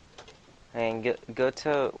 And go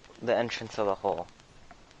to the entrance of the hole.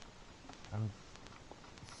 I'm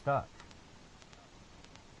stuck.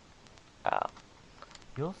 Oh,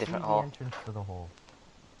 You'll see different the hole. entrance to the hole.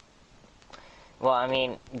 Well, I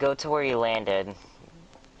mean, go to where you landed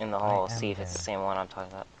in the I hole. See am if it's the there. same one I'm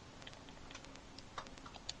talking about.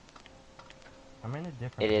 I'm in a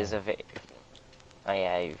different It is hole. a oh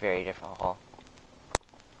yeah, a very different hole.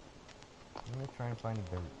 I'm gonna try and find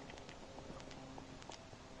dirt.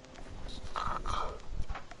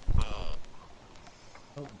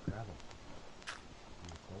 Oh, gravel.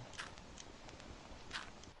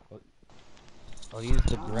 I'll use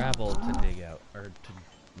the gravel to dig out, or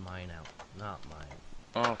to mine out. Not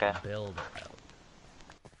mine. Okay. Build it out.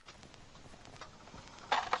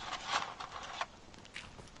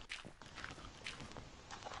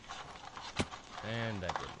 And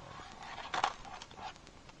I did one.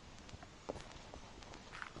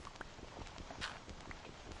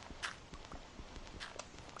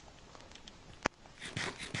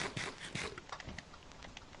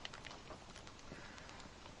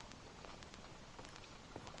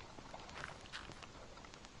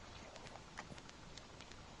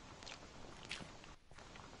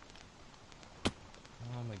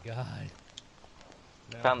 Oh my god.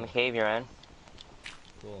 Found the No. cave you're in.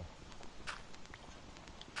 Cool.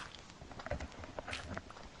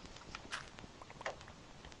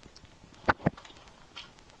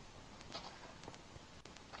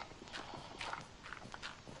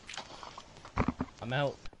 I'm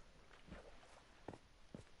out.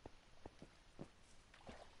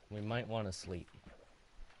 We might want to sleep.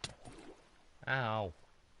 Ow.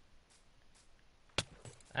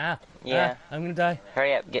 Yeah. I'm gonna die.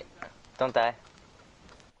 Hurry up, don't die.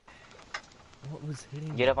 What was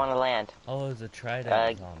hitting Get me? up on the land. Oh, it was a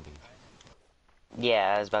trident zombie.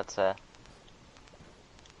 Yeah, I was about to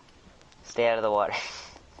stay out of the water.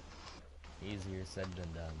 Easier said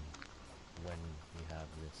than done when you have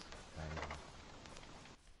this kind of...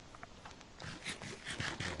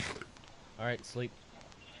 Yeah. Alright, sleep.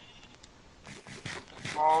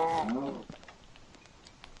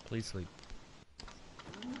 Please sleep.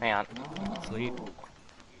 Hang on. Sleep.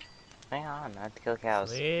 Hang on, I have to kill cows.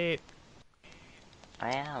 Sleep.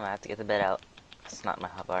 I am, I have to get the bed out. It's not my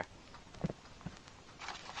hotbar.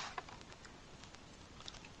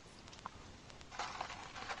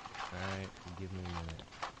 Alright, give me a minute.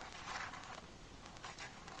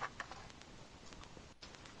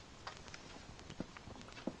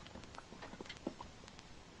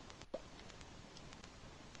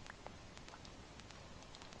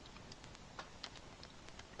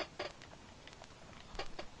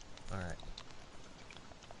 Alright.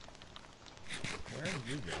 Where are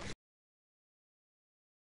you going?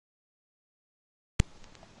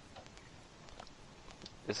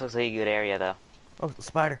 This looks like a good area, though. Oh,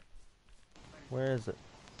 spider. Where is it?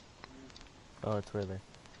 Oh, it's right there.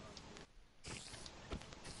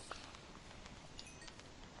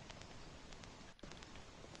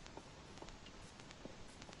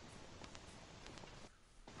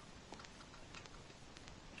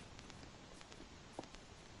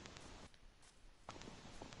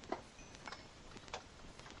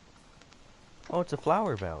 Oh, it's a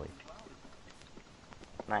flower valley.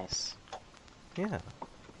 Nice. Yeah.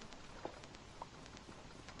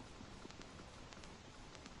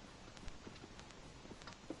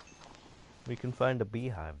 We can find a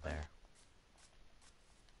beehive there.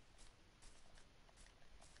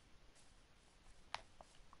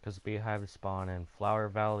 Because beehives spawn in flower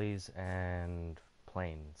valleys and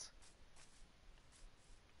plains.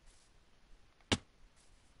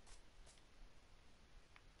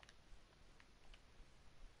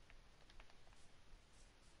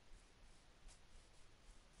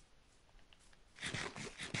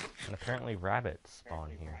 And apparently rabbits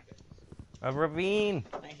spawn here. A ravine!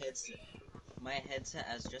 My headset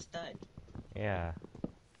has just died. Yeah.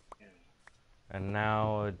 And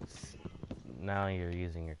now you're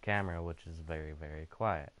using your camera, which is very, very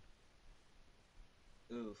quiet.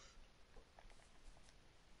 Oof.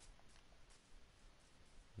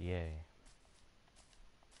 Yay.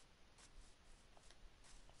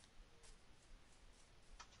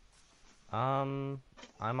 I'm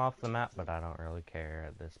off the map, but I don't really care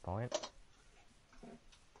at this point.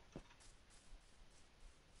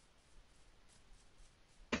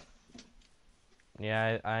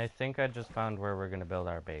 Yeah, I think I just found where we're gonna build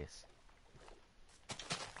our base.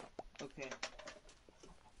 Okay.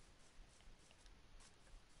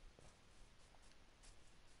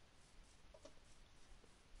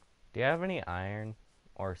 Do you have any iron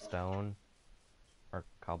or stone or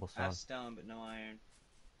I cobblestone? have stone, but no iron.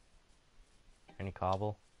 Any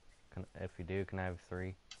cobble? If you do, can I have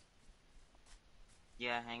 3?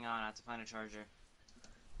 Yeah, hang on. I have to find a charger.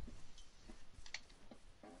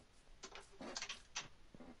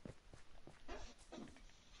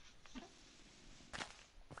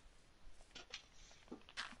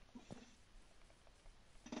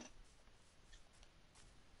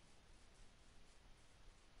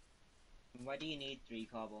 Why do you need 3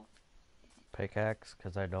 cobble? Pickaxe,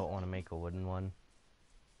 because I don't want to make a wooden one.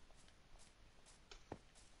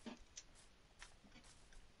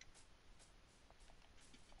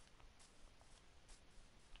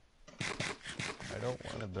 I don't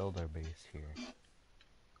want to build our base here.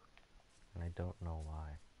 And I don't know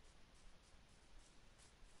why.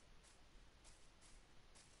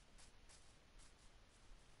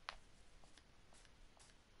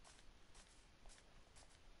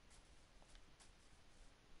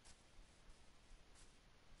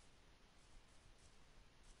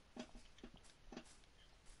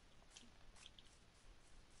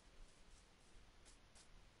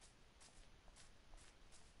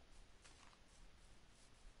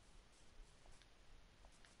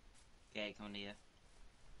 Okay, coming to you.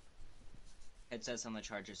 Headset's on the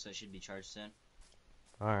charger, so it should be charged soon.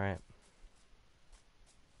 Alright.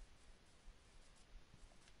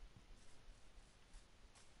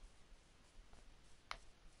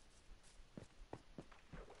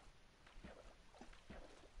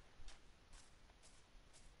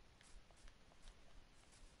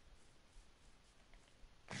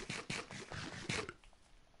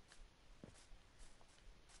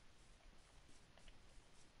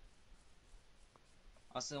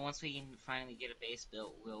 Also, once we can finally get a base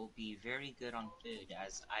built, we'll be very good on food,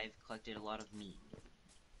 as I've collected a lot of meat.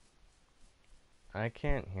 I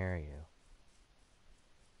can't hear you.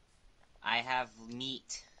 I have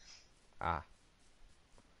meat. Ah.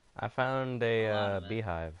 I found A lot a of it.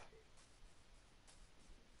 beehive.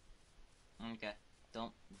 Okay.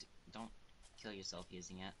 Don't don't kill yourself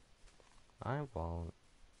using it. I won't.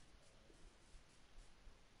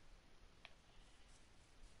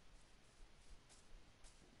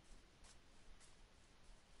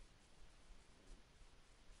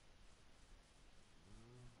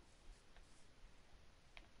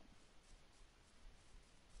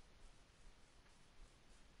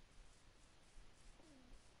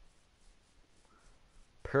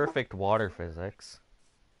 Perfect water physics.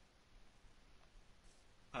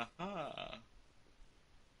 Haha.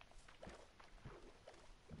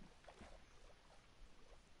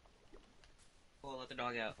 Cool, let the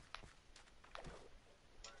dog out.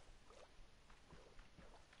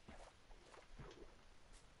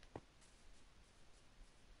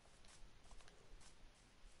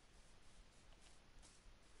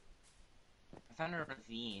 I found a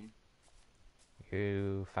ravine.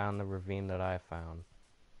 You found the ravine that I found.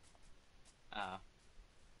 Uh,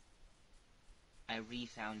 I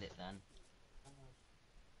refound it then.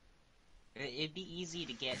 It'd be easy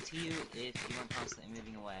to get to you if you weren't constantly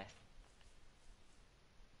moving away.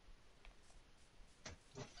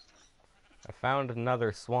 I found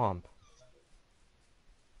another swamp.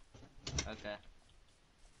 Okay.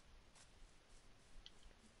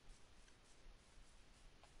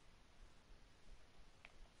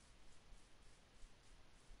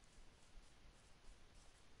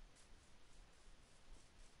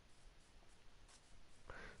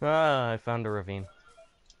 Ah, I found a ravine.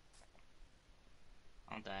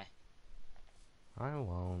 I'll die. I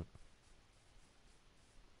won't.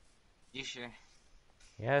 You sure?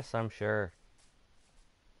 Yes, I'm sure.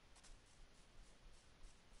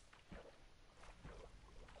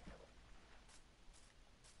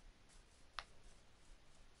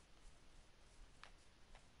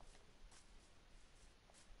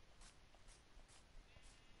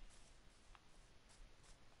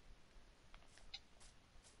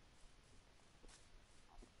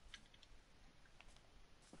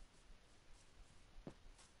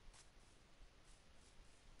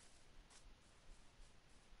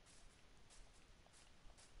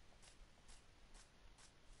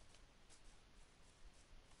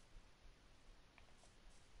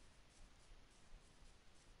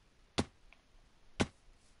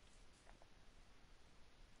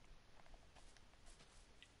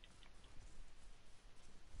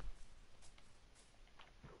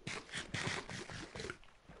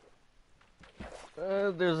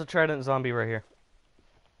 There's a trident zombie right here.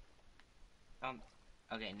 Um.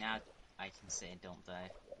 Okay, now I can say don't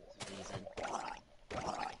die. With reason.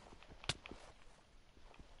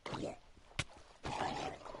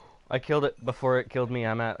 I killed it before it killed me.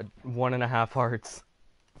 I'm at 1.5 hearts.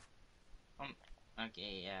 Um.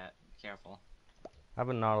 Okay, yeah. Careful. I have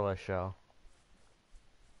a nautilus shell.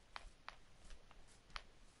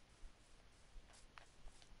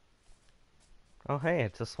 Oh hey,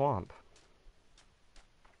 it's a swamp.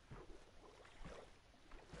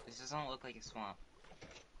 This doesn't look like a swamp.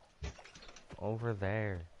 Over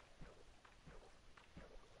there.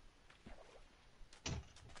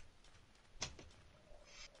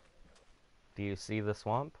 Do you see the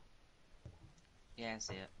swamp? Yeah, I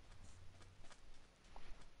see it.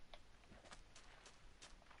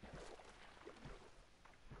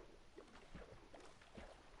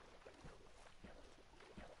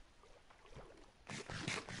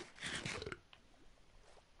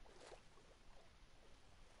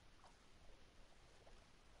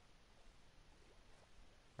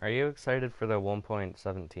 Are you excited for the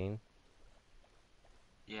 1.17?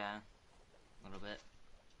 Yeah. A little bit.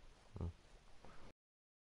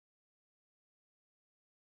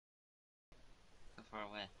 So far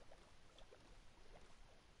away.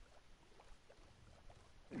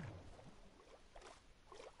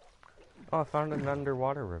 Oh, I found an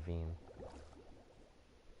underwater ravine.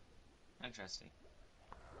 Interesting.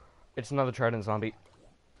 It's another trident zombie.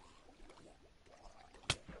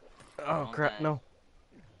 Oh Don't crap, die. no.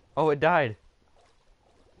 Oh, it died.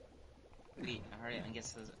 Wait, hurry up and get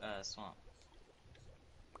to the swamp.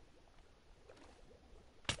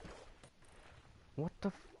 What the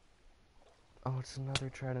f- Oh, it's another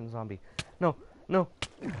trident zombie. No, no,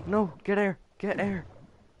 no, get air, get air.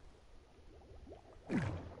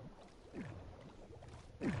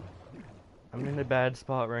 I'm in a bad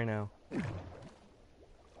spot right now.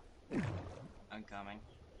 I'm coming.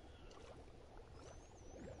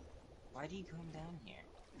 Why do you come down here?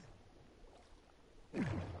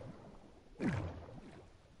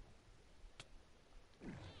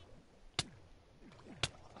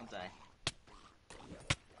 Don't die.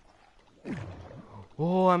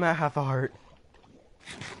 Oh, I'm at half a heart.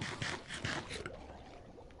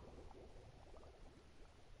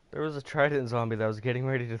 There was a trident zombie that was getting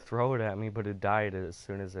ready to throw it at me, but it died as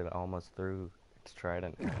soon as it almost threw its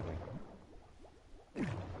trident at me.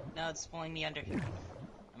 No, it's pulling me under.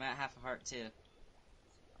 I'm at half a heart too.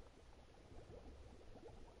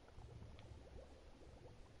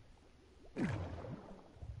 I'm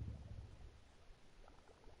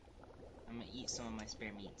gonna eat some of my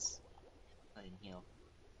spare meats. Let him heal.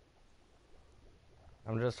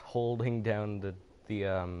 I'm just holding down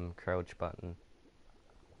the crouch button.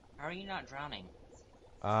 How are you not drowning?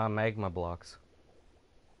 Magma blocks.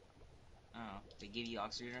 Oh, they give you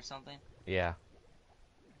oxygen or something? Yeah.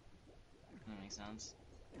 That makes sense.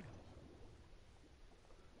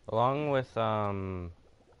 Along with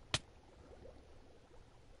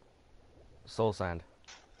soul sand.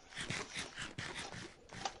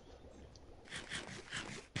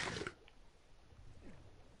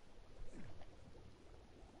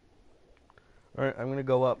 Alright, I'm gonna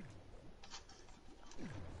go up.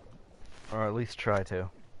 Or at least try to.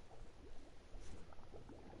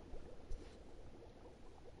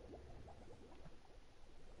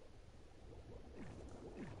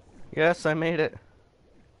 Yes, I made it.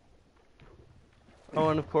 Oh,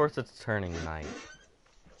 and of course it's turning night.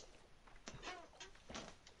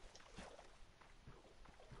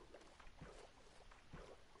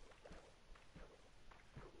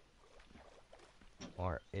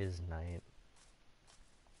 Or is night.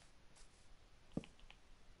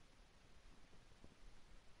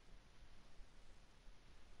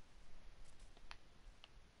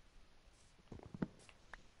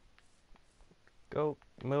 Go,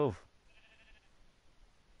 move.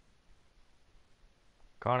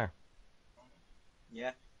 Connor,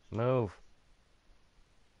 Yeah. move.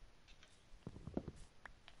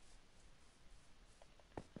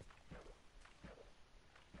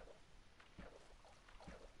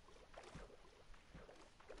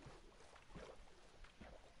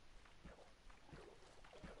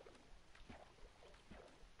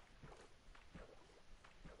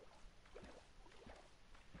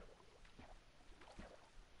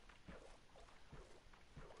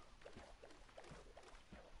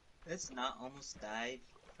 It's not almost died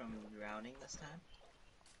from drowning this time.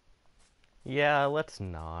 Yeah, let's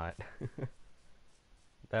not.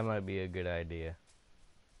 That might be a good idea.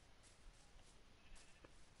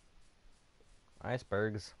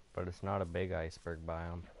 Icebergs, but it's not a big iceberg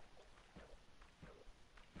biome.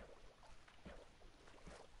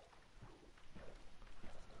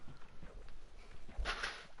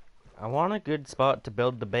 I want a good spot to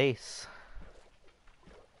build the base.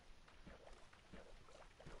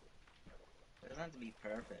 It doesn't have to be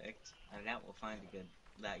perfect. I doubt we'll find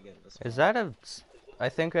that good of a Is spot. that a... I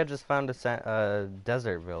think I just found a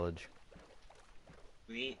desert village.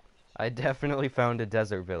 Sweet. I definitely found a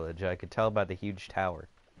desert village. I could tell by the huge tower.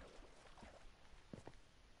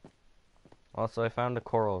 Also, I found a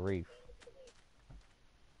coral reef.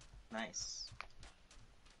 Nice.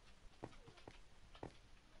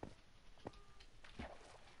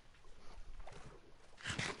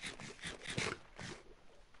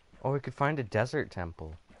 Oh, we could find a desert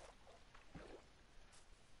temple.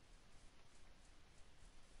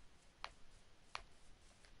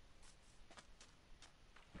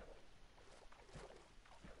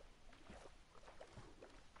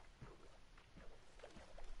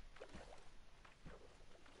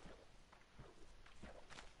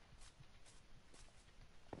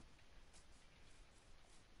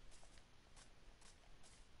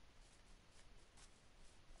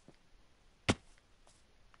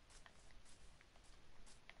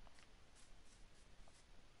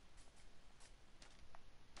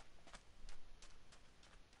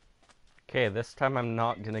 Okay, this time I'm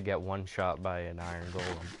not gonna get one shot by an iron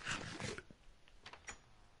golem.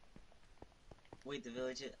 Wait, the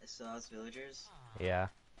village still has villagers? Yeah,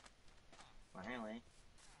 Finally.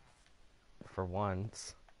 for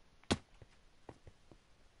once.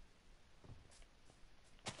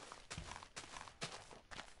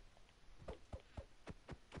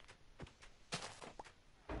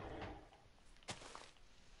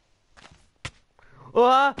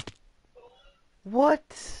 Ah!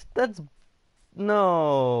 What? That's...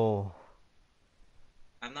 No.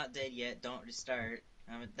 I'm not dead yet. Don't restart.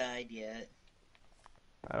 I haven't died yet.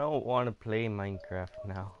 I don't want to play Minecraft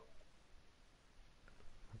now.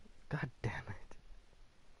 God damn it.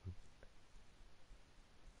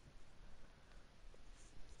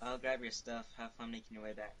 I'll grab your stuff. Have fun making your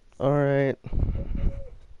way back. Alright.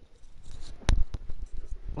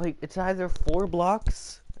 Like, it's either 4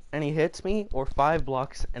 blocks and he hits me, or 5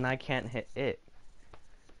 blocks and I can't hit it.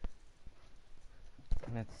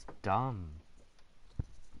 And it's dumb.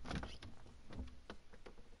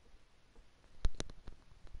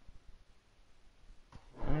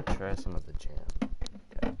 I'm gonna try some of the jam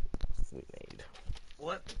that we made.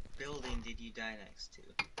 What building did you die next to?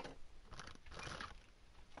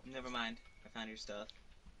 Never mind. I found your stuff.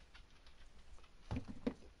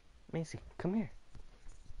 Macy, come here.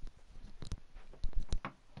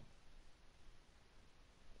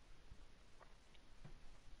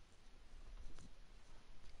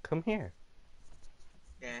 Come here.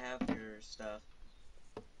 Yeah, I have your stuff.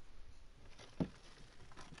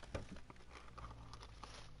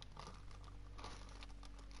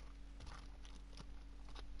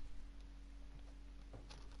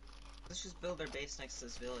 Let's just build our base next to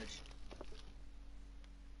this village.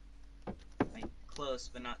 Like, close,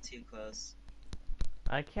 but not too close.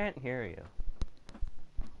 I can't hear you.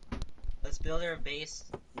 Let's build our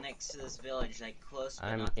base next to this village, like, close, but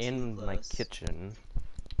I'm not too in my close. kitchen,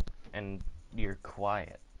 and you're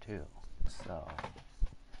quiet, too. So...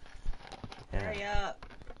 yeah. Hurry up!